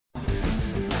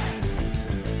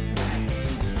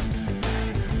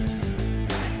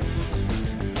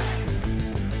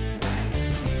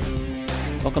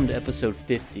Welcome to episode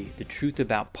 50, The Truth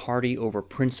About Party Over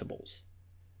Principles.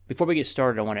 Before we get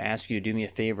started, I want to ask you to do me a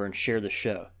favor and share the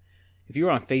show. If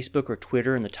you're on Facebook or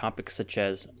Twitter and the topics such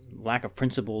as lack of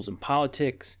principles in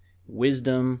politics,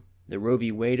 wisdom, the Roe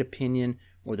v. Wade opinion,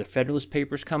 or the Federalist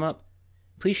Papers come up,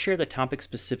 please share the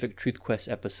topic-specific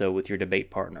TruthQuest episode with your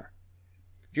debate partner.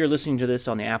 If you're listening to this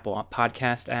on the Apple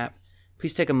Podcast app,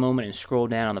 please take a moment and scroll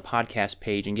down on the podcast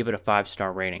page and give it a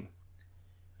 5-star rating.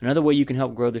 Another way you can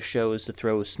help grow the show is to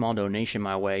throw a small donation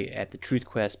my way at the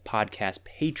TruthQuest podcast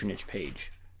patronage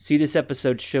page. See this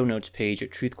episode's show notes page at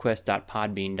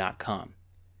truthquest.podbean.com.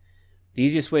 The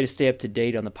easiest way to stay up to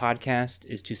date on the podcast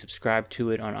is to subscribe to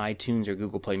it on iTunes or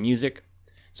Google Play Music.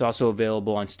 It's also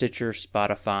available on Stitcher,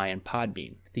 Spotify, and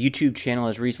Podbean. The YouTube channel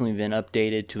has recently been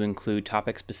updated to include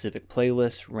topic-specific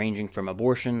playlists ranging from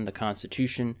abortion, the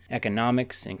Constitution,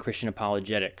 economics, and Christian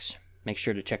apologetics. Make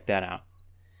sure to check that out.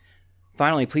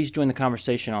 Finally, please join the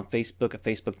conversation on Facebook at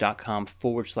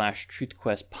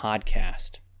facebook.com/TruthQuest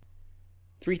podcast.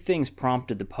 3 things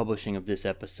prompted the publishing of this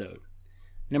episode.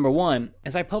 Number 1,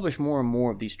 as I publish more and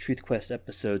more of these TruthQuest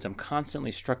episodes, I'm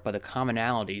constantly struck by the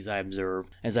commonalities I observe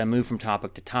as I move from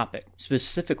topic to topic,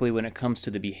 specifically when it comes to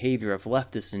the behavior of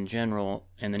leftists in general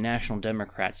and the National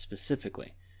Democrats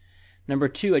specifically. Number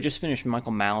 2, I just finished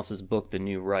Michael Malice's book, The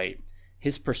New Right.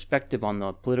 His perspective on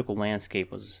the political landscape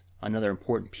was another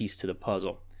important piece to the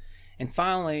puzzle. And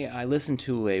finally, I listened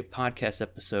to a podcast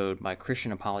episode by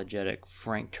Christian apologetic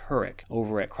Frank Turek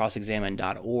over at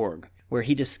crossexamine.org, where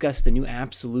he discussed the new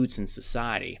absolutes in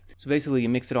society. So basically, you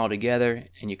mix it all together,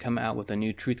 and you come out with a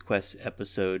new TruthQuest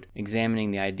episode examining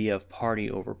the idea of party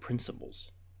over principles.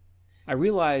 I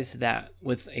realized that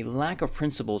with a lack of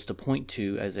principles to point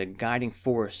to as a guiding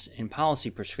force in policy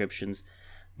prescriptions,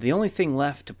 the only thing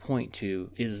left to point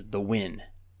to is the win.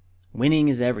 Winning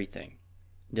is everything.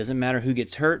 It doesn't matter who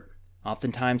gets hurt.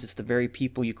 Oftentimes, it's the very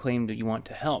people you claim that you want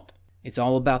to help. It's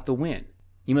all about the win.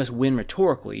 You must win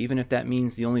rhetorically, even if that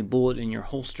means the only bullet in your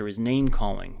holster is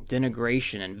name-calling,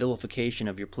 denigration, and vilification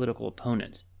of your political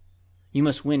opponents. You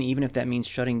must win even if that means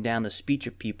shutting down the speech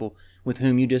of people with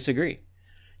whom you disagree.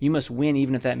 You must win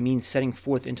even if that means setting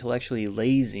forth intellectually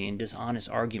lazy and dishonest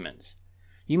arguments.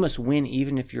 You must win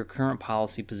even if your current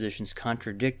policy positions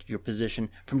contradict your position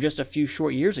from just a few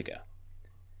short years ago.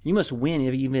 You must win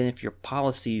even if your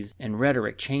policies and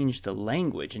rhetoric change the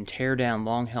language and tear down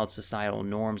long-held societal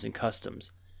norms and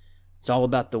customs. It's all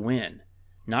about the win,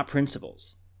 not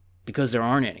principles, because there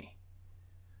aren't any.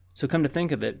 So come to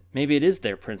think of it, maybe it is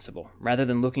their principle, rather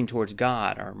than looking towards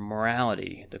God or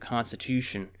morality, the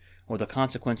Constitution, or the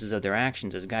consequences of their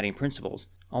actions as guiding principles.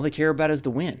 All they care about is the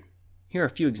win. Here are a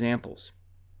few examples.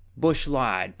 Bush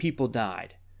lied, people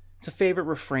died. It's a favorite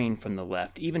refrain from the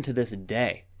left, even to this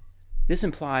day. This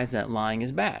implies that lying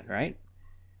is bad, right?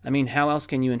 I mean, how else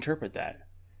can you interpret that?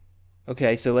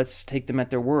 Okay, so let's take them at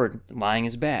their word. Lying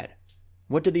is bad.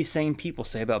 What did these same people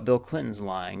say about Bill Clinton's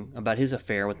lying about his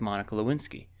affair with Monica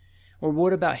Lewinsky? Or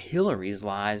what about Hillary's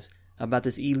lies about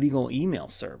this illegal email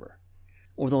server?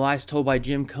 Or the lies told by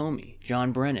Jim Comey,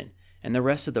 John Brennan, and the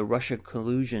rest of the Russia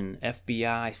collusion,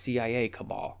 FBI, CIA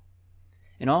cabal?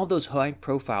 In all of those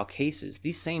high-profile cases,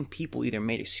 these same people either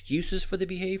made excuses for the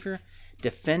behavior,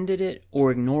 defended it,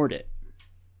 or ignored it.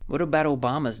 What about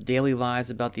Obama's daily lies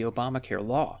about the Obamacare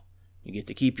law? You get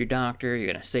to keep your doctor, you're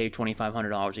going to save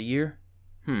 $2,500 a year?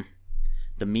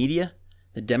 The media,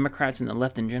 the Democrats and the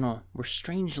left in general, were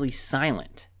strangely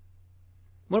silent.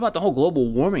 What about the whole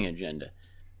global warming agenda?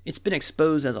 It's been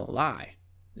exposed as a lie.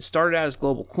 It started out as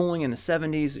global cooling in the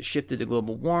 70s, it shifted to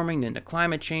global warming, then to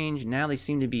climate change, and now they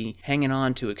seem to be hanging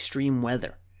on to extreme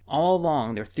weather. All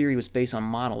along, their theory was based on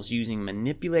models using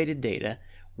manipulated data,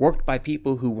 worked by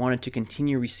people who wanted to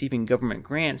continue receiving government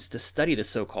grants to study the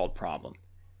so-called problem.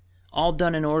 All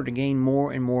done in order to gain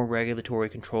more and more regulatory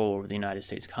control over the United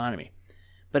States economy.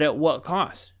 But at what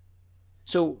cost?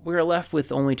 So we're left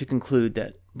with only to conclude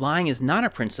that lying is not a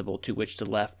principle to which the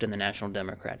left and the National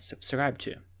Democrats subscribe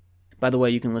to. By the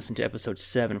way, you can listen to episode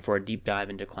 7 for a deep dive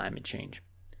into climate change.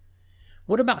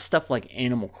 What about stuff like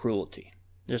animal cruelty?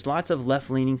 There's lots of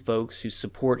left-leaning folks who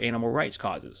support animal rights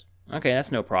causes. Okay,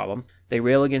 that's no problem. They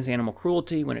rail against animal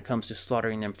cruelty when it comes to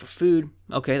slaughtering them for food.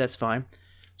 Okay, that's fine.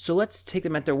 So let's take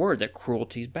them at their word that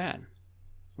cruelty is bad.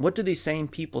 What do these same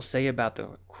people say about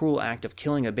the cruel act of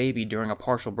killing a baby during a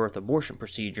partial birth abortion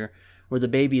procedure where the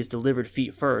baby is delivered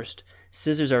feet first,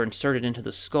 scissors are inserted into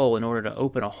the skull in order to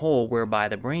open a hole whereby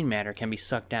the brain matter can be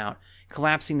sucked out,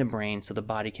 collapsing the brain so the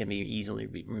body can be easily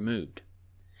removed?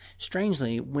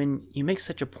 Strangely, when you make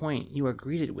such a point, you are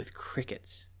greeted with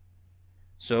crickets.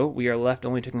 So we are left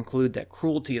only to conclude that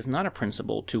cruelty is not a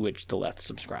principle to which the left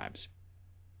subscribes.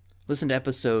 Listen to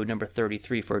episode number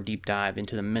 33 for a deep dive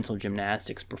into the mental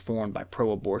gymnastics performed by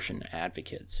pro-abortion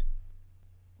advocates.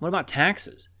 What about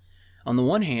taxes? On the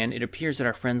one hand, it appears that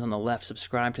our friends on the left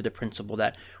subscribe to the principle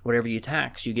that whatever you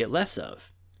tax, you get less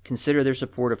of. Consider their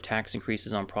support of tax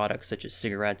increases on products such as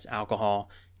cigarettes, alcohol,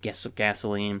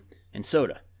 gasoline, and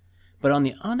soda. But on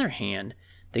the other hand,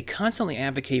 they constantly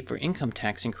advocate for income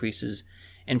tax increases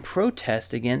and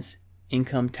protest against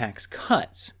income tax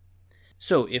cuts.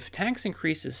 So if tax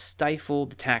increases stifle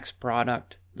the tax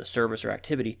product, the service, or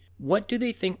activity, what do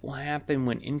they think will happen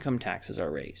when income taxes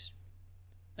are raised?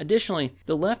 Additionally,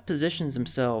 the left positions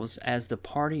themselves as the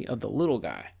party of the little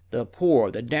guy, the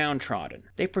poor, the downtrodden.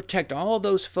 They protect all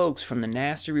those folks from the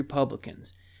nasty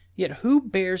Republicans. Yet who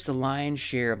bears the lion's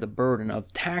share of the burden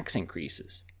of tax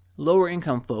increases? Lower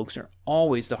income folks are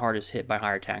always the hardest hit by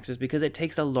higher taxes because it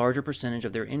takes a larger percentage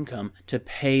of their income to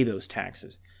pay those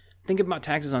taxes. Think about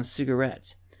taxes on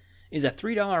cigarettes. Is a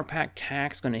 $3 pack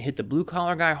tax going to hit the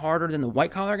blue-collar guy harder than the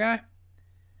white-collar guy?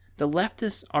 The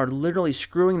leftists are literally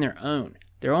screwing their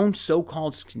own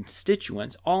so-called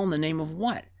constituents, all in the name of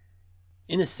what?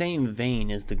 In the same vein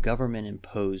as the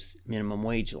government-imposed minimum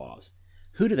wage laws.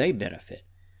 Who do they benefit?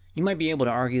 You might be able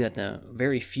to argue that the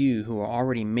very few who are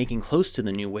already making close to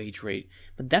the new wage rate,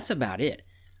 but that's about it.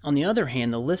 On the other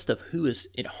hand, the list of who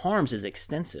it harms is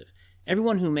extensive.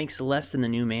 Everyone who makes less than the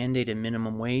new mandated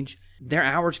minimum wage, their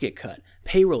hours get cut,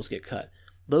 payrolls get cut,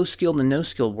 low-skilled and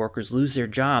no-skilled workers lose their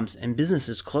jobs, and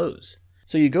businesses close.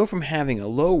 So you go from having a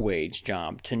low-wage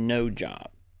job to no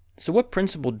job. So what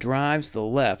principle drives the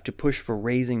left to push for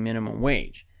raising minimum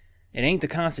wage? It ain't the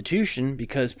Constitution,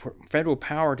 because federal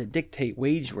power to dictate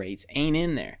wage rates ain't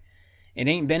in there. It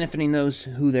ain't benefiting those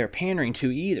who they're pandering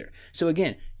to either. So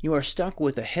again, you are stuck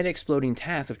with a head-exploding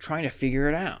task of trying to figure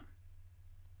it out.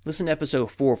 Listen to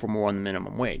episode 4 for more on the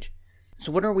minimum wage.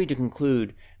 So what are we to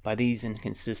conclude by these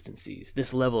inconsistencies,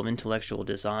 this level of intellectual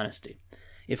dishonesty?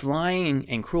 If lying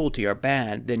and cruelty are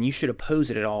bad, then you should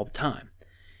oppose it at all the time.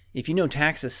 If you know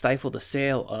taxes stifle the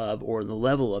sale of or the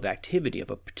level of activity of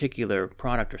a particular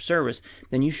product or service,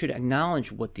 then you should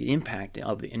acknowledge what the impact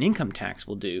of an income tax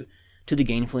will do to the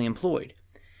gainfully employed.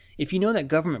 If you know that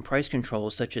government price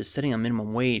controls, such as setting a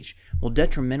minimum wage, will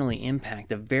detrimentally impact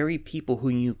the very people who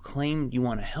you claim you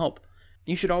want to help,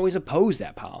 you should always oppose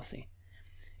that policy.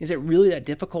 Is it really that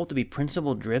difficult to be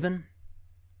principle-driven?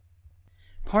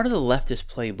 Part of the leftist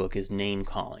playbook is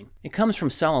name-calling. It comes from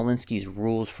Saul Alinsky's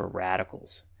Rules for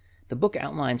Radicals. The book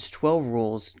outlines 12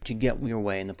 rules to get your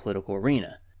way in the political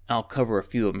arena. I'll cover a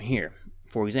few of them here.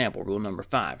 For example, rule number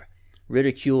 5.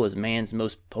 Ridicule is man's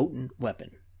most potent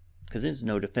weapon, because there's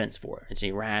no defense for it. It's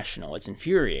irrational. It's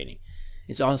infuriating.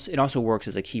 It also works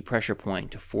as a key pressure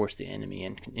point to force the enemy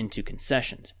into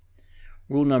concessions.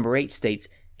 Rule number 8 states,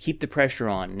 keep the pressure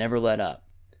on, never let up.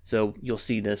 So you'll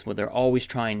see this where they're always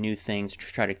trying new things to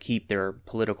try to keep their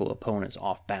political opponents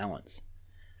off balance.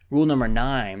 Rule number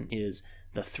 9 is,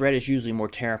 the threat is usually more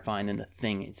terrifying than the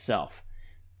thing itself.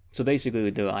 So basically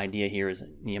the idea here is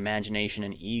the imagination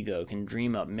and ego can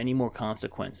dream up many more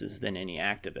consequences than any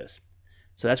activist.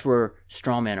 So that's where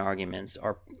strawman arguments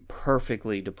are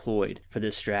perfectly deployed for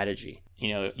this strategy.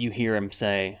 You hear him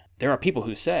say, there are people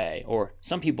who say, or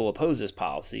some people oppose this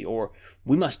policy, or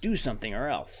we must do something or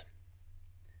else.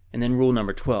 And then rule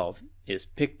number 12 is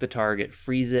pick the target,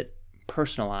 freeze it,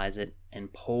 personalize it,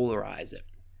 and polarize it.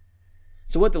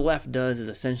 So what the left does is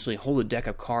essentially hold a deck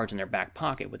of cards in their back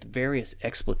pocket with various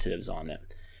expletives on them.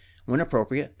 When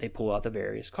appropriate, they pull out the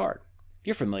various card.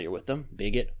 You're familiar with them: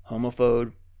 bigot,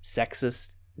 homophobe,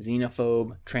 sexist,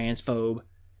 xenophobe, transphobe,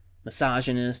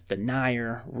 misogynist,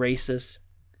 denier, racist.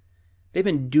 They've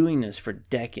been doing this for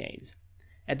decades.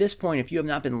 At this point, if you have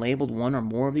not been labeled one or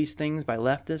more of these things by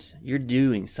leftists, you're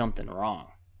doing something wrong.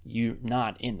 You're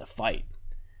not in the fight.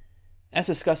 As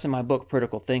discussed in my book,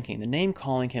 Critical Thinking, the name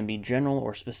calling can be general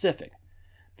or specific.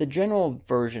 The general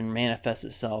version manifests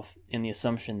itself in the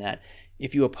assumption that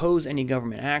if you oppose any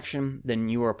government action, then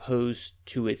you are opposed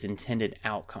to its intended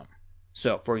outcome.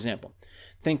 So, for example,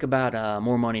 think about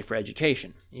more money for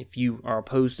education. If you are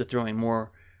opposed to throwing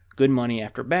more good money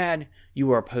after bad, you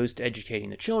are opposed to educating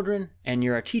the children, and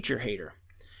you're a teacher hater.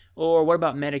 Or what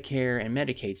about Medicare and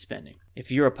Medicaid spending? If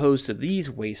you're opposed to these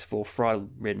wasteful,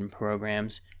 fraud-ridden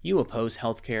programs, you oppose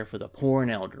health care for the poor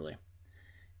and elderly.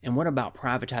 And what about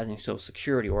privatizing Social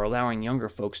Security or allowing younger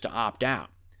folks to opt out?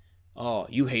 Oh,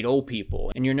 you hate old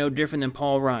people, and you're no different than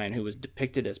Paul Ryan, who was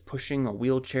depicted as pushing a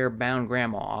wheelchair-bound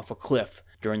grandma off a cliff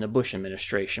during the Bush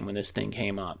administration when this thing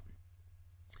came up.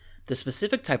 The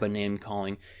specific type of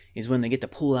name-calling is when they get to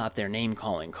pull out their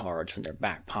name-calling cards from their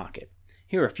back pocket.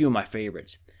 Here are a few of my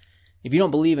favorites. If you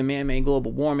don't believe in man-made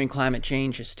global warming, climate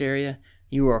change, hysteria,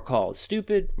 You are called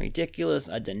stupid, ridiculous,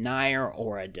 a denier,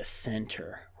 or a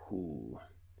dissenter. Ooh.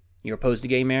 You're opposed to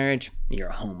gay marriage?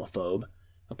 You're a homophobe.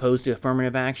 Opposed to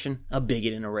affirmative action? A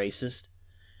bigot and a racist.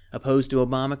 Opposed to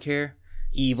Obamacare?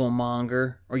 Evil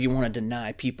monger, or you want to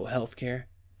deny people health care?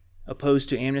 Opposed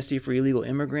to amnesty for illegal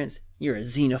immigrants? You're a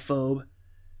xenophobe.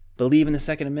 Believe in the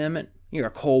Second Amendment? You're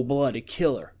a cold-blooded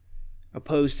killer.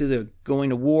 Opposed to the going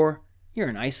to war? You're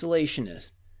an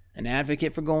isolationist. An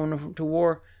advocate for going to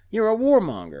war? You're a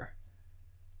warmonger.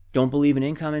 Don't believe in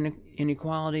income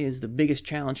inequality is the biggest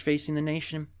challenge facing the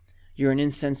nation? You're an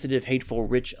insensitive, hateful,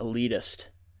 rich elitist.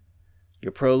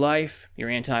 You're pro-life, you're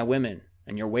anti-women,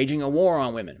 and you're waging a war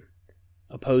on women.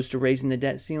 Opposed to raising the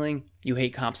debt ceiling? You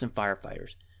hate cops and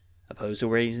firefighters. Opposed to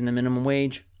raising the minimum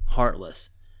wage? Heartless.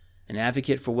 An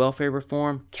advocate for welfare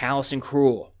reform? Callous and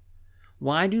cruel.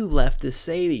 Why do leftists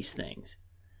say these things?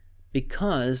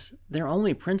 Because their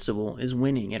only principle is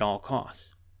winning at all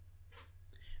costs.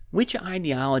 Which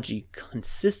ideology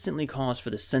consistently calls for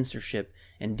the censorship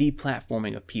and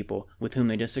deplatforming of people with whom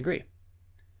they disagree?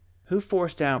 Who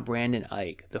forced out Brandon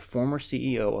Ike, the former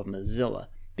CEO of Mozilla,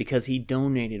 because he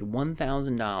donated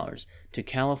 $1,000 to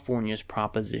California's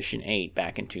Proposition 8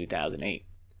 back in 2008?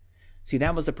 See,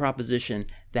 that was the proposition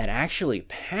that actually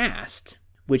passed,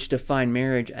 which defined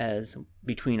marriage as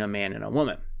between a man and a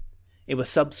woman. It was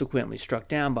subsequently struck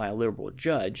down by a liberal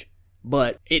judge,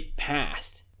 but it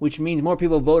passed, which means more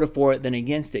people voted for it than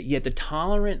against it. Yet the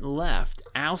tolerant left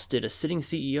ousted a sitting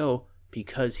CEO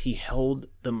because he held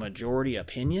the majority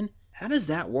opinion? How does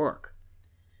that work?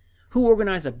 Who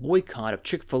organized a boycott of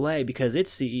Chick-fil-A because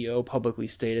its CEO publicly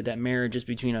stated that marriage is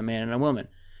between a man and a woman?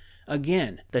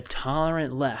 Again, the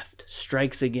tolerant left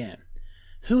strikes again.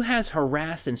 Who has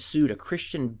harassed and sued a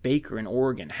Christian baker in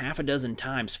Oregon half a dozen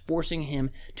times, forcing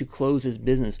him to close his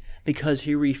business because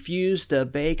he refused to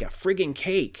bake a friggin'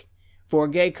 cake for a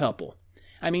gay couple?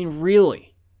 I mean,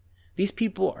 really? These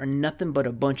people are nothing but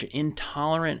a bunch of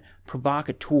intolerant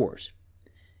provocateurs.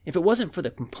 If it wasn't for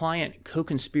the compliant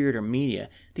co-conspirator media,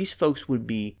 these folks would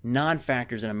be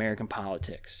non-factors in American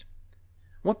politics.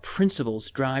 What principles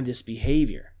drive this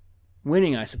behavior?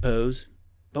 Winning, I suppose.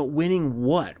 But winning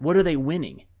what? What are they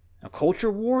winning? A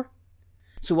culture war?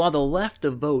 So while the left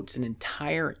devotes an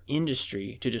entire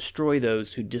industry to destroy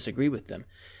those who disagree with them,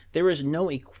 there is no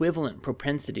equivalent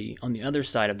propensity on the other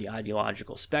side of the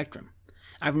ideological spectrum.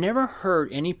 I've never heard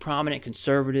any prominent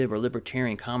conservative or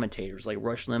libertarian commentators like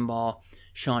Rush Limbaugh,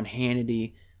 Sean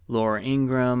Hannity, Laura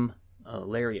Ingraham,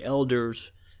 Larry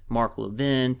Elders, Mark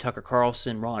Levin, Tucker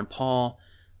Carlson, Ron Paul,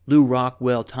 Lou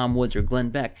Rockwell, Tom Woods, or Glenn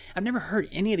Beck. I've never heard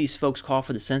any of these folks call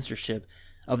for the censorship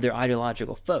of their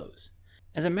ideological foes.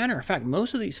 As a matter of fact,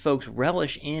 most of these folks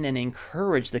relish in and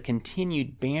encourage the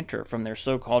continued banter from their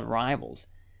so-called rivals.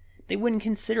 They wouldn't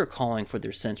consider calling for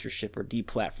their censorship or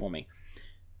deplatforming.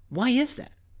 Why is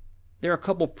that? There are a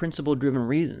couple principle-driven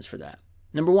reasons for that.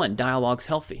 Number one, dialogue's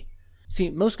healthy. See,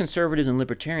 most conservatives and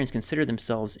libertarians consider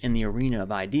themselves in the arena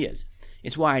of ideas.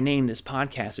 It's why I named this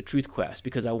podcast The Truth Quest,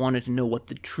 because I wanted to know what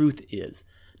the truth is.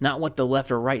 Not what the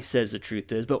left or right says the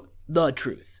truth is, but the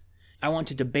truth. I want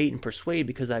to debate and persuade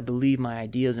because I believe my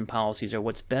ideas and policies are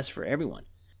what's best for everyone.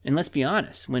 And let's be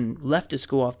honest, when leftists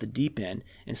go off the deep end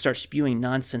and start spewing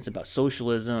nonsense about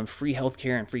socialism, free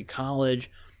healthcare and free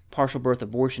college, partial birth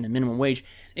abortion and minimum wage,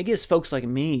 it gives folks like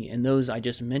me and those I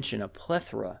just mentioned a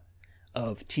plethora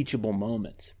of teachable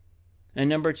moments. And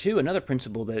number two, another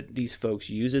principle that these folks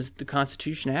use is the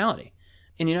constitutionality.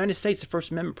 In the United States, the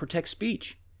First Amendment protects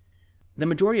speech. The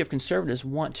majority of conservatives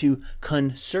want to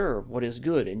conserve what is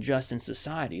good and just in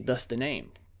society, thus the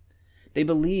name. They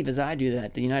believe, as I do,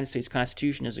 that the United States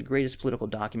Constitution is the greatest political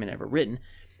document ever written,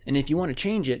 and if you want to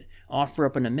change it, offer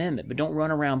up an amendment, but don't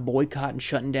run around boycotting,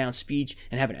 shutting down speech,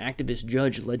 and have an activist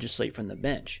judge legislate from the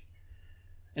bench.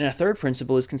 And a third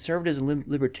principle is conservatives and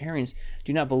libertarians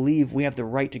do not believe we have the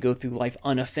right to go through life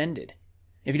unoffended.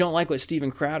 If you don't like what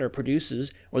Steven Crowder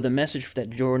produces or the message that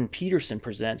Jordan Peterson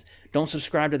presents, don't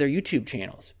subscribe to their YouTube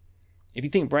channels. If you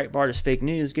think Breitbart is fake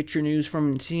news, get your news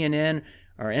from CNN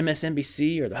or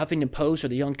MSNBC or the Huffington Post or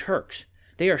the Young Turks.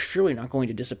 They are surely not going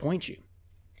to disappoint you.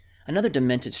 Another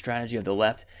demented strategy of the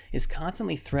left is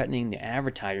constantly threatening the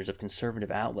advertisers of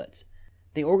conservative outlets.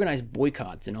 They organize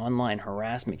boycotts and online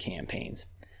harassment campaigns.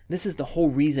 This is the whole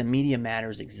reason Media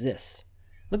Matters exists.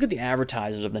 Look at the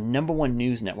advertisers of the number one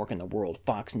news network in the world,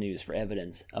 Fox News, for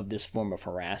evidence of this form of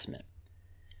harassment.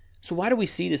 So why do we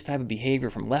see this type of behavior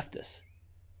from leftists?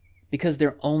 Because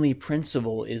their only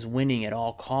principle is winning at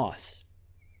all costs.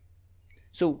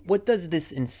 So what does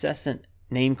this incessant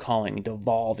name-calling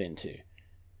devolve into?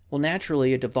 Well,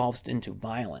 naturally, it devolves into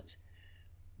violence.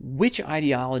 Which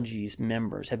ideology's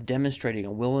members have demonstrated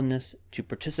a willingness to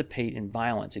participate in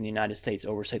violence in the United States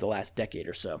over, say, the last decade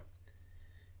or so?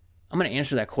 I'm going to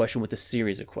answer that question with a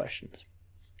series of questions.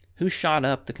 Who shot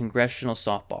up the congressional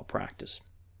softball practice?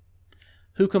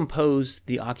 Who composed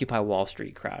the Occupy Wall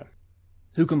Street crowd?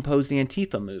 Who composed the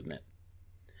Antifa movement?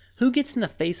 Who gets in the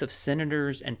face of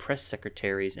senators and press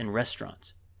secretaries in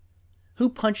restaurants? Who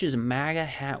punches MAGA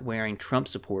hat-wearing Trump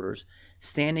supporters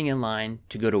standing in line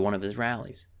to go to one of his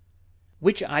rallies?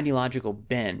 Which ideological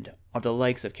bend are the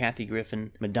likes of Kathy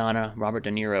Griffin, Madonna, Robert De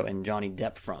Niro, and Johnny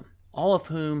Depp from? All of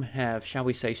whom have, shall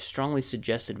we say, strongly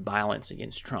suggested violence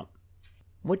against Trump.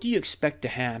 What do you expect to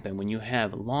happen when you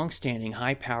have long-standing,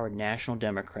 high-powered national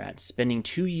Democrats spending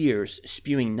 2 years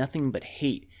spewing nothing but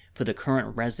hate for the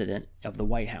current resident of the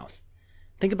White House?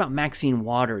 Think about Maxine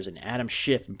Waters and Adam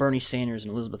Schiff, Bernie Sanders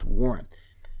and Elizabeth Warren.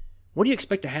 What do you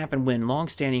expect to happen when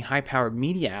long-standing, high-powered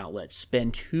media outlets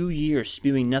spend 2 years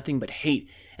spewing nothing but hate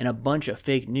and a bunch of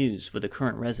fake news for the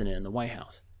current resident in the White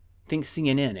House? Think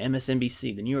CNN,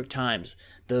 MSNBC, the New York Times,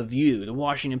 The View, The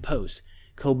Washington Post,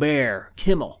 Colbert,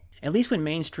 Kimmel. At least when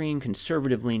mainstream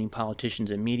conservative-leaning politicians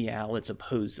and media outlets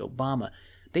opposed Obama,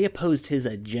 they opposed his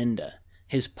agenda,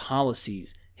 his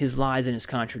policies, his lies and his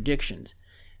contradictions.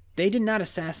 They did not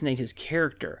assassinate his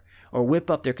character or whip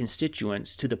up their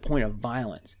constituents to the point of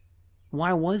violence.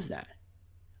 Why was that?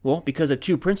 Well, because of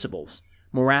two principles: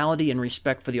 morality and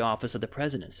respect for the office of the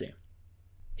presidency.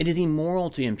 It is immoral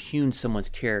to impugn someone's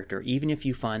character even if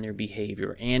you find their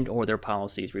behavior and or their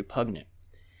policies repugnant.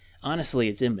 Honestly,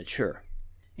 it's immature.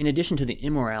 In addition to the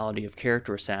immorality of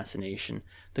character assassination,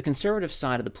 the conservative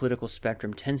side of the political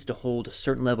spectrum tends to hold a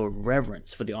certain level of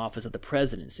reverence for the office of the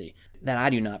presidency that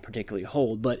I do not particularly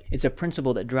hold, but it's a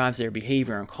principle that drives their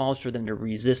behavior and calls for them to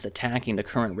resist attacking the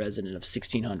current resident of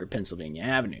 1600 Pennsylvania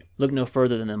Avenue. Look no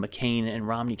further than the McCain and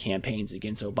Romney campaigns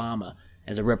against Obama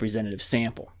as a representative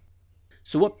sample.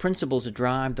 So what principles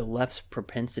drive the left's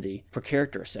propensity for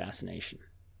character assassination?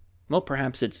 Well,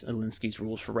 perhaps it's Alinsky's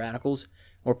rules for radicals,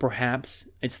 or perhaps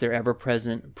it's their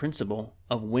ever-present principle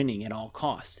of winning at all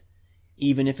costs,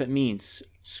 even if it means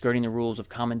skirting the rules of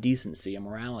common decency and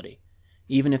morality,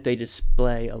 even if they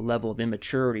display a level of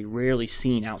immaturity rarely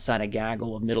seen outside a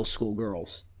gaggle of middle school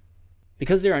girls.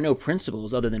 Because there are no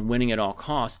principles other than winning at all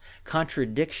costs,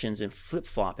 contradictions and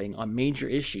flip-flopping on major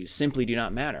issues simply do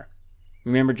not matter.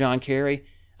 Remember John Kerry?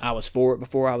 I was for it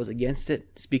before I was against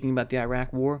it, speaking about the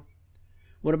Iraq War.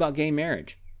 What about gay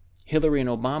marriage? Hillary and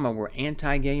Obama were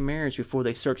anti-gay marriage before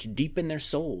they searched deep in their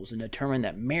souls and determined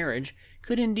that marriage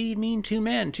could indeed mean 2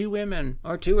 men, 2 women,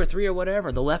 or 2 or 3 or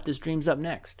whatever the leftist dreams up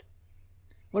next.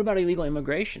 What about illegal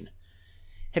immigration?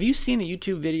 Have you seen the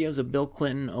YouTube videos of Bill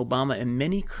Clinton, Obama, and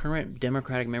many current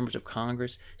Democratic members of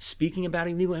Congress speaking about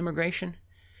illegal immigration?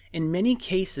 In many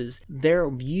cases, their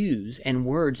views and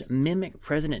words mimic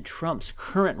President Trump's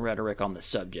current rhetoric on the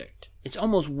subject. It's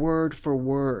almost word for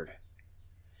word.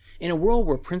 In a world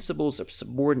where principles are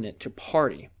subordinate to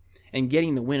party and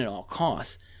getting the win at all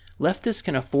costs, leftists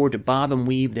can afford to bob and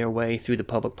weave their way through the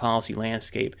public policy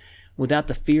landscape without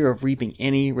the fear of reaping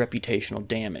any reputational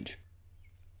damage.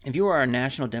 If you are a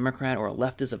national Democrat or a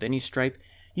leftist of any stripe,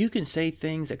 you can say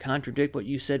things that contradict what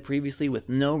you said previously with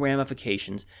no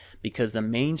ramifications because the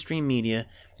mainstream media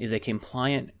is a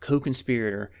compliant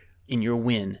co-conspirator in your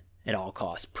win at all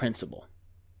costs principle.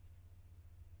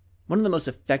 One of the most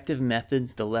effective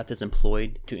methods the left has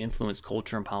employed to influence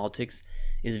culture and politics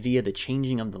is via the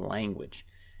changing of the language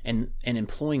and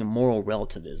employing moral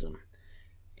relativism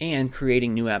and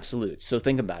creating new absolutes. So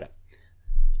think about it.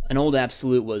 An old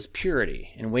absolute was purity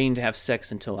and waiting to have sex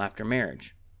until after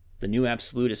marriage. The new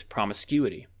absolute is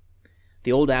promiscuity.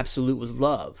 The old absolute was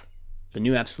love. The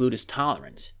new absolute is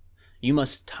tolerance. You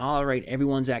must tolerate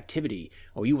everyone's activity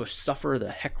or you will suffer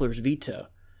the heckler's veto.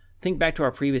 Think back to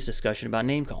our previous discussion about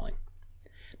name-calling.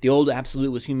 The old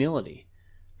absolute was humility.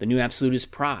 The new absolute is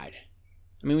pride.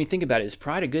 I mean, when you think about it, is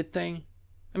pride a good thing?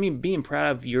 I mean, being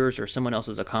proud of yours or someone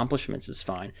else's accomplishments is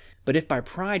fine. But if by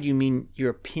pride you mean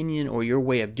your opinion or your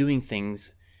way of doing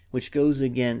things, which goes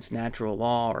against natural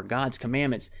law or God's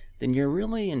commandments, then you're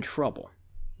really in trouble.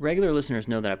 Regular listeners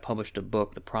know that I published a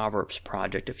book, The Proverbs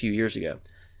Project, a few years ago.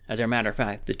 As a matter of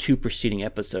fact, the 2 preceding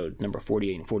episodes, number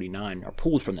 48 and 49, are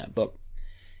pulled from that book.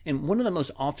 And one of the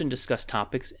most often discussed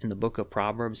topics in the book of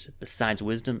Proverbs, besides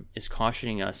wisdom, is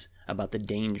cautioning us about the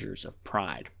dangers of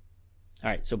pride. All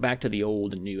right, so back to the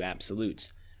old and new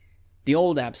absolutes. The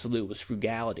old absolute was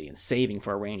frugality and saving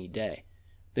for a rainy day.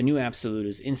 The new absolute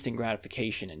is instant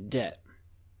gratification and debt.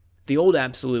 The old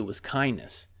absolute was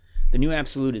kindness. The new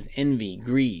absolute is envy,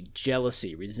 greed,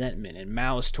 jealousy, resentment, and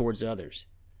malice towards others.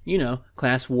 You know,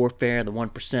 class warfare, the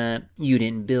 1%, you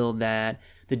didn't build that,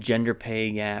 the gender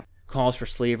pay gap, calls for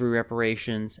slavery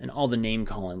reparations, and all the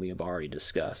name-calling we have already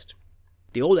discussed.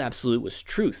 The old absolute was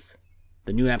truth.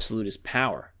 The new absolute is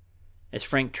power. As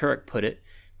Frank Turek put it,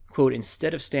 quote,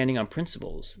 instead of standing on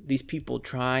principles, these people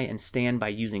try and stand by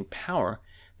using power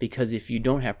because if you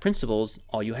don't have principles,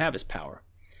 all you have is power.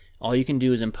 All you can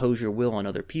do is impose your will on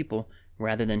other people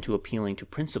rather than to appealing to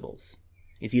principles.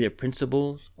 It's either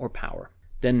principles or power.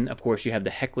 Then, of course, you have the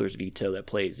heckler's veto that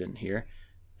plays in here,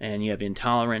 and you have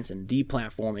intolerance and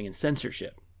deplatforming and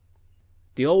censorship.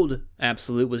 The old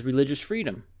absolute was religious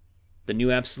freedom. The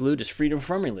new absolute is freedom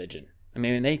from religion. I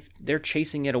mean, they're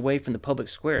chasing it away from the public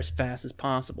square as fast as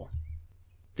possible.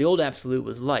 The old absolute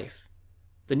was life.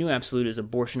 The new absolute is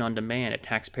abortion on demand at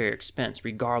taxpayer expense,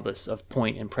 regardless of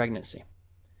point in pregnancy.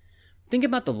 Think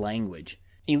about the language.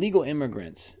 Illegal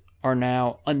immigrants are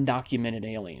now undocumented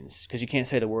aliens, because you can't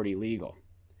say the word illegal.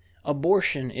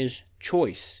 Abortion is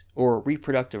choice or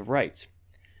reproductive rights.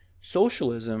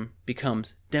 Socialism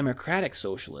becomes democratic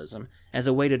socialism as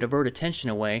a way to divert attention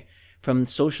away from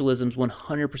socialism's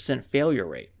 100% failure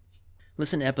rate.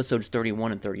 Listen to episodes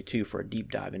 31 and 32 for a deep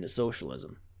dive into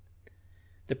socialism.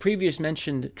 The previous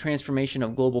mentioned transformation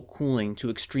of global cooling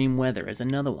to extreme weather is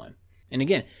another one. And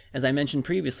again, as I mentioned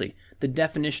previously, the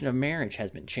definition of marriage has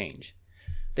been changed.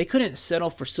 They couldn't settle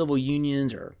for civil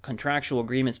unions or contractual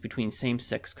agreements between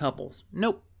same-sex couples.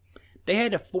 Nope. They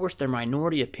had to force their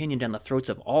minority opinion down the throats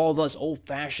of all of us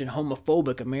old-fashioned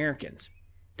homophobic Americans.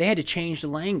 They had to change the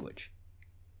language.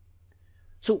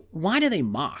 So why do they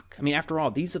mock? I mean, after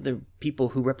all, these are the people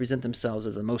who represent themselves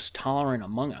as the most tolerant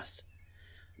among us.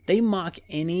 They mock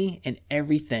any and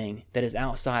everything that is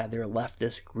outside of their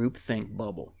leftist groupthink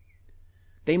bubble.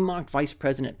 They mocked Vice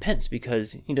President Pence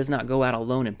because he does not go out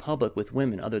alone in public with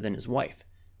women other than his wife.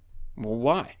 Well,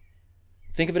 why?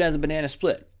 Think of it as a banana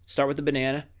split. Start with the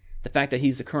banana. The fact that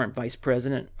he's the current vice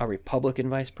president, a Republican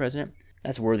vice president,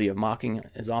 that's worthy of mocking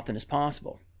as often as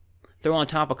possible. Throw on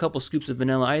top a couple scoops of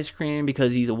vanilla ice cream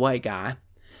because he's a white guy.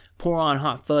 Pour on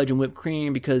hot fudge and whipped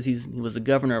cream because he was the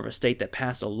governor of a state that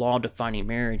passed a law defining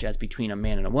marriage as between a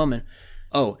man and a woman.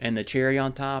 Oh, and the cherry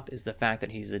on top is the fact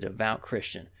that he's a devout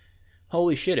Christian.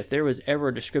 Holy shit, if there was ever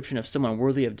a description of someone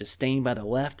worthy of disdain by the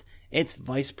left, it's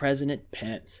Vice President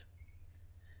Pence.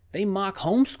 They mock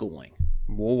homeschooling.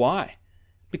 Well, why?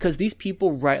 Because these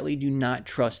people rightly do not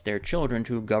trust their children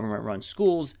to government-run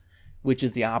schools, which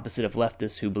is the opposite of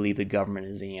leftists who believe the government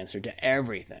is the answer to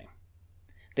everything.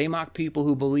 They mock people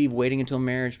who believe waiting until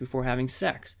marriage before having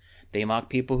sex. They mock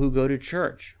people who go to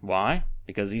church. Why?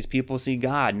 Because these people see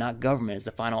God, not government, as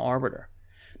the final arbiter.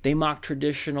 They mock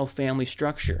traditional family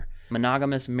structure.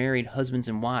 Monogamous married husbands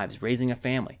and wives raising a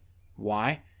family.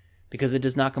 Why? Because it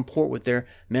does not comport with their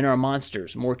men are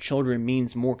monsters, more children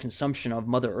means more consumption of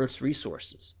Mother Earth's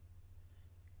resources.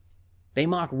 They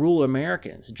mock rural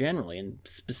Americans generally, and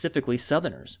specifically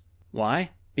Southerners.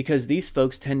 Why? Because these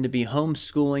folks tend to be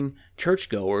homeschooling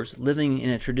churchgoers living in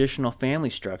a traditional family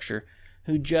structure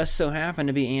who just so happen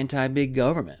to be anti-big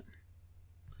government.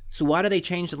 So why do they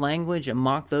change the language and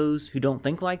mock those who don't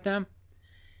think like them?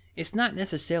 It's not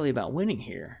necessarily about winning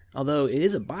here, although it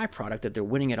is a byproduct of their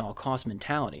winning at all cost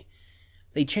mentality.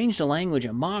 They change the language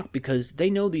and mock because they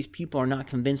know these people are not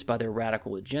convinced by their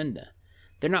radical agenda.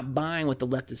 They're not buying what the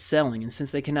left is selling, and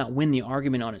since they cannot win the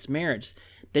argument on its merits,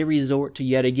 they resort to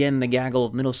yet again the gaggle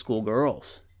of middle school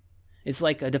girls. It's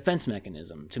like a defense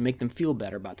mechanism to make them feel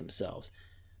better about themselves.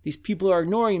 These people are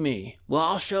ignoring me. Well,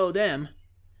 I'll show them.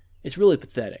 It's really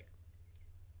pathetic.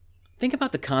 Think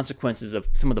about the consequences of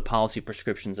some of the policy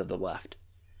prescriptions of the left.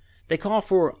 They call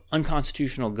for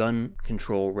unconstitutional gun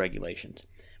control regulations.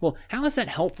 Well, how is that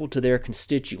helpful to their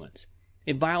constituents?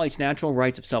 It violates natural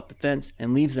rights of self-defense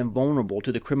and leaves them vulnerable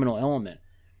to the criminal element.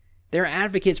 They're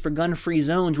advocates for gun-free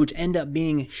zones, which end up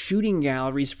being shooting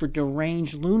galleries for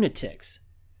deranged lunatics.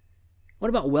 What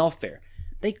about welfare?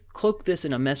 They cloak this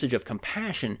in a message of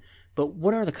compassion, but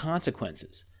what are the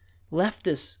consequences?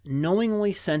 Leftists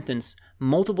knowingly sentence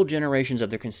multiple generations of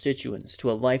their constituents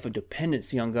to a life of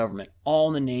dependency on government, all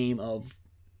in the name of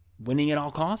winning at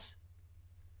all costs?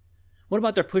 What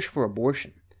about their push for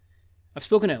abortion? I've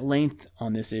spoken at length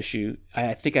on this issue.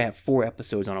 I think I have 4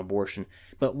 episodes on abortion,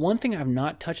 but one thing I've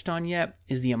not touched on yet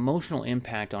is the emotional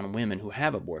impact on women who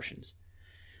have abortions.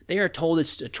 They are told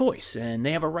it's a choice and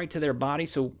they have a right to their body,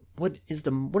 so what is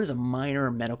a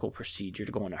minor medical procedure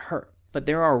going to hurt? But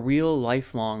there are real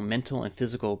lifelong mental and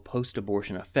physical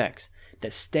post-abortion effects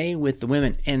that stay with the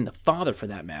women and the father for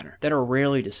that matter that are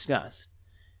rarely discussed.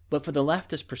 But for the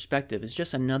leftist perspective, it's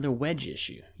just another wedge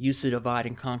issue used to divide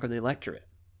and conquer the electorate.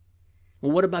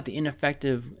 Well, what about the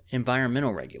ineffective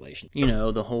environmental regulation? You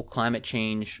know, the whole climate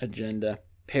change agenda,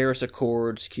 Paris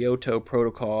Accords, Kyoto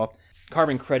Protocol,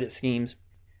 carbon credit schemes.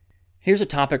 Here's a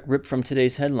topic ripped from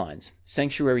today's headlines: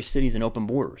 sanctuary cities and open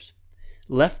borders.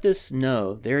 Leftists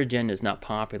know their agenda is not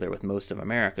popular with most of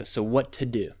America, so what to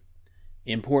do?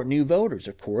 Import new voters,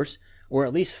 of course, or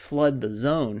at least flood the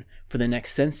zone for the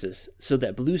next census so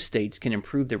that blue states can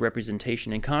improve their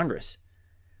representation in Congress.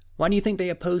 Why do you think they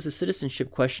oppose the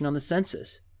citizenship question on the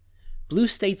census? Blue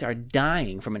states are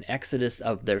dying from an exodus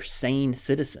of their sane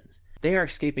citizens. They are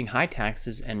escaping high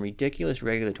taxes and ridiculous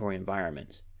regulatory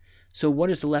environments. So what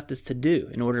is the leftists to do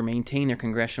in order to maintain their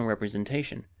congressional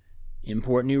representation?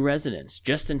 Import new residents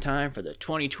just in time for the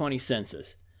 2020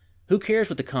 census. Who cares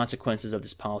what the consequences of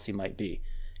this policy might be?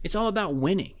 It's all about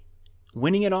winning.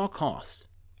 Winning at all costs.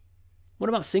 What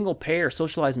about single-payer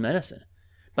socialized medicine?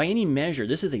 By any measure,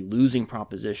 this is a losing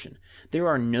proposition. There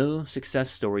are no success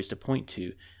stories to point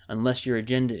to unless your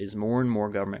agenda is more and more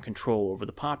government control over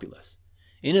the populace.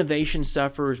 Innovation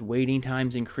suffers, waiting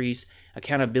times increase,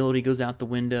 accountability goes out the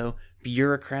window,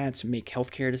 bureaucrats make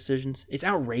healthcare decisions. It's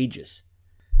outrageous.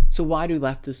 So why do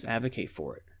leftists advocate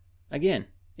for it? Again,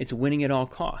 it's winning at all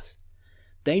costs.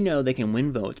 They know they can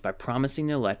win votes by promising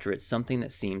the electorate something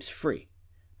that seems free.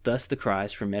 Thus the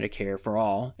cries for Medicare for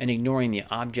all and ignoring the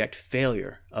abject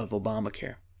failure of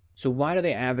Obamacare. So why do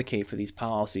they advocate for these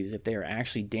policies if they are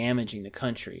actually damaging the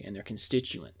country and their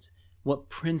constituents? What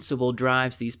principle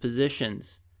drives these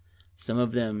positions? Some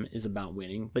of them is about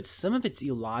winning, but some of it's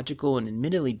illogical and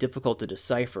admittedly difficult to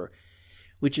decipher,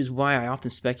 which is why I often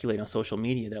speculate on social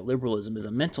media that liberalism is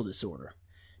a mental disorder.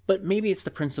 But maybe it's the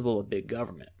principle of big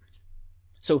government.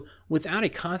 So without a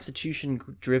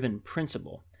constitution-driven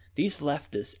principle, these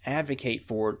leftists advocate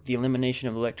for the elimination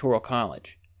of the Electoral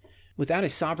College. Without a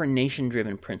sovereign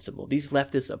nation-driven principle, these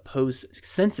leftists oppose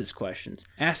census questions,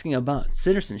 asking about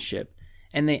citizenship,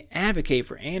 and they advocate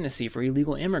for amnesty for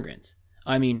illegal immigrants.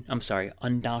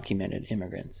 Undocumented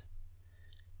immigrants.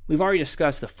 We've already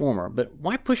discussed the former, but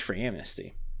why push for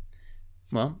amnesty?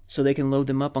 Well, so they can load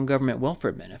them up on government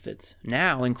welfare benefits,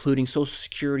 now including Social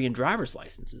Security and driver's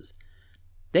licenses.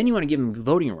 Then you want to give them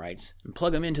voting rights and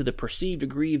plug them into the perceived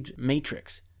aggrieved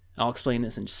matrix. I'll explain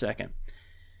this in a second.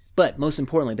 But most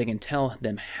importantly, they can tell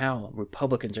them how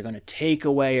Republicans are going to take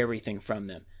away everything from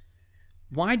them.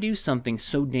 Why do something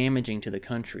so damaging to the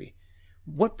country?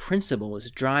 What principle is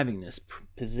driving this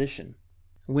position?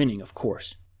 Winning, of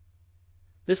course.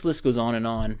 This list goes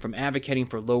on, from advocating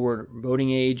for lower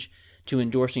voting age to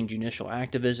endorsing judicial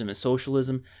activism and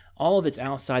socialism. All of it's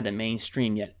outside the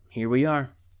mainstream, yet here we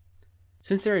are.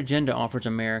 Since their agenda offers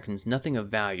Americans nothing of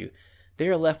value, they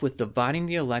are left with dividing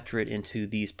the electorate into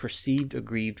these perceived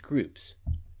aggrieved groups.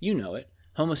 You know it.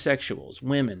 Homosexuals,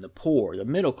 women, the poor, the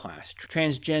middle class,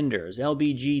 transgenders,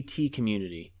 LGBT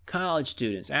community, college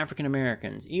students, African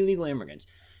Americans, illegal immigrants.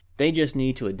 They just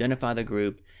need to identify the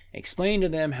group, explain to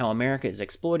them how America is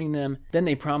exploiting them, then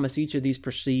they promise each of these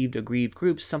perceived aggrieved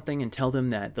groups something and tell them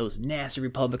that those nasty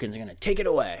Republicans are going to take it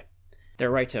away. Their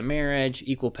right to marriage,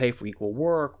 equal pay for equal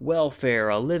work, welfare,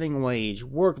 a living wage,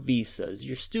 work visas,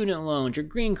 your student loans, your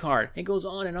green card, it goes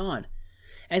on and on.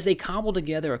 As they cobble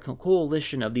together a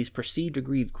coalition of these perceived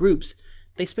aggrieved groups,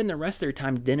 they spend the rest of their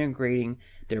time denigrating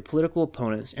their political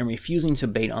opponents and refusing to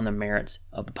debate on the merits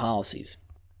of the policies.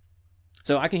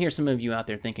 So I can hear some of you out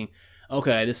there thinking,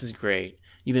 okay, this is great.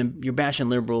 You're bashing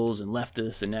liberals and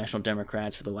leftists and national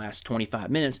Democrats for the last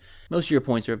 25 minutes. Most of your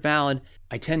points are valid.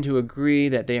 I tend to agree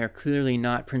that they are clearly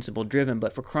not principle-driven,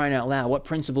 but for crying out loud, what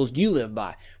principles do you live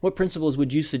by? What principles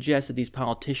would you suggest that these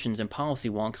politicians and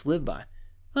policy wonks live by?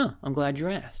 I'm glad you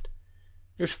asked.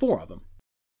 There's 4 of them.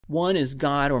 One is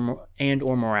God or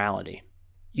morality.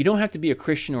 You don't have to be a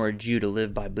Christian or a Jew to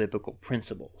live by biblical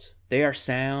principles. They are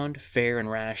sound, fair,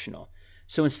 and rational.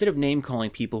 So instead of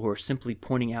name-calling people who are simply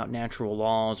pointing out natural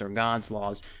laws or God's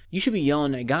laws, you should be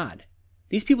yelling at God.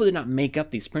 These people did not make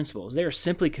up these principles. They are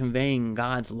simply conveying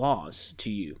God's laws to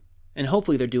you, and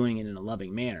hopefully they're doing it in a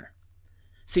loving manner.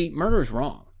 See, murder is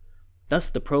wrong. Thus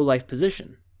the pro-life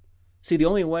position. See, the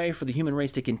only way for the human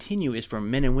race to continue is for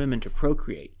men and women to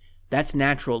procreate. That's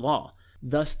natural law.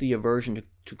 Thus the aversion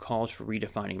to calls for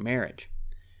redefining marriage.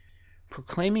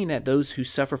 Proclaiming that those who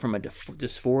suffer from a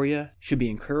dysphoria should be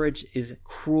encouraged is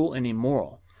cruel and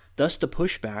immoral. Thus the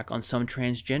pushback on some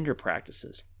transgender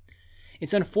practices.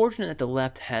 It's unfortunate that the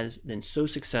left has been so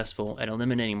successful at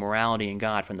eliminating morality and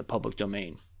God from the public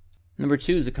domain. Number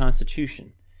 2 is the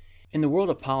Constitution. In the world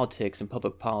of politics and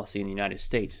public policy in the United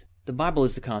States, the Bible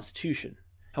is the Constitution.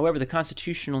 However, the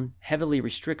Constitution heavily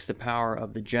restricts the power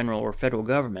of the general or federal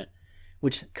government,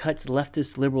 which cuts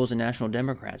leftists, liberals, and national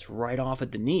Democrats right off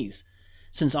at the knees.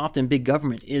 since often big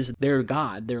government is their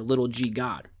God, their little g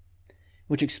God,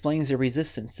 which explains their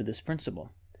resistance to this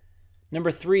principle.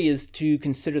 Number 3 is to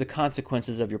consider the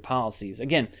consequences of your policies.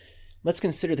 Again, let's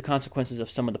consider the consequences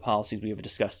of some of the policies we have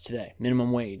discussed today.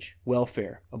 Minimum wage,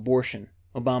 welfare, abortion,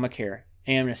 Obamacare,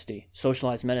 amnesty,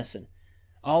 socialized medicine.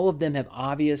 All of them have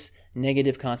obvious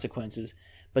negative consequences,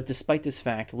 but despite this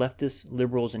fact, leftists,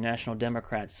 liberals, and national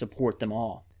Democrats support them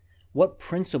all. What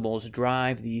principles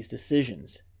drive these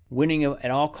decisions? Winning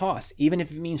at all costs, even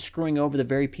if it means screwing over the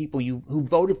very people who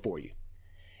voted for you.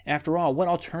 After all, what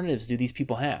alternatives do these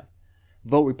people have?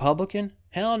 Vote Republican?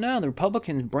 Hell no, the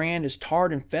Republican brand is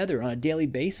tarred and feathered on a daily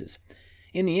basis.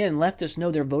 In the end, leftists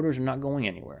know their voters are not going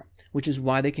anywhere, which is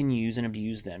why they can use and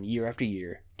abuse them year after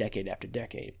year, decade after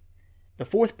decade. The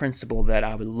 4th principle that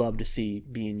I would love to see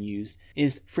being used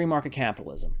is free market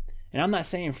capitalism. And I'm not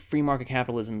saying free market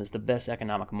capitalism is the best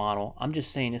economic model, I'm just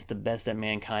saying it's the best that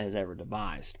mankind has ever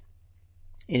devised.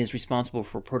 It is responsible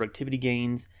for productivity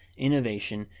gains,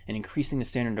 innovation, and increasing the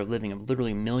standard of living of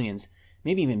literally millions,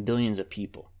 maybe even billions of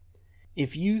people.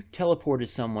 If you teleported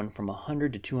someone from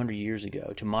 100 to 200 years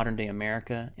ago to modern-day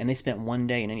America, and they spent one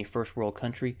day in any first-world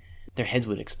country, their heads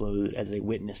would explode as they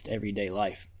witnessed everyday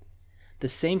life. The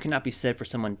same cannot be said for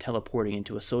someone teleporting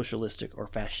into a socialistic or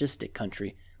fascistic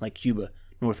country like Cuba,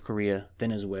 North Korea,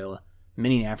 Venezuela,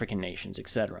 many African nations,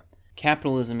 etc.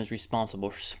 Capitalism is responsible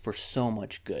for so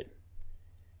much good.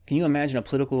 Can you imagine a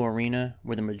political arena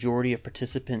where the majority of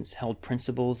participants held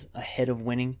principles ahead of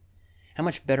winning? How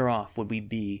much better off would we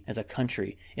be as a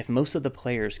country if most of the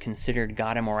players considered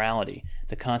God and morality,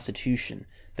 the Constitution,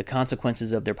 the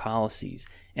consequences of their policies,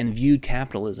 and viewed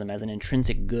capitalism as an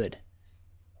intrinsic good?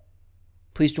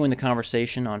 Please join the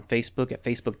conversation on Facebook at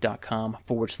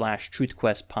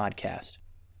facebook.com/TruthQuest podcast.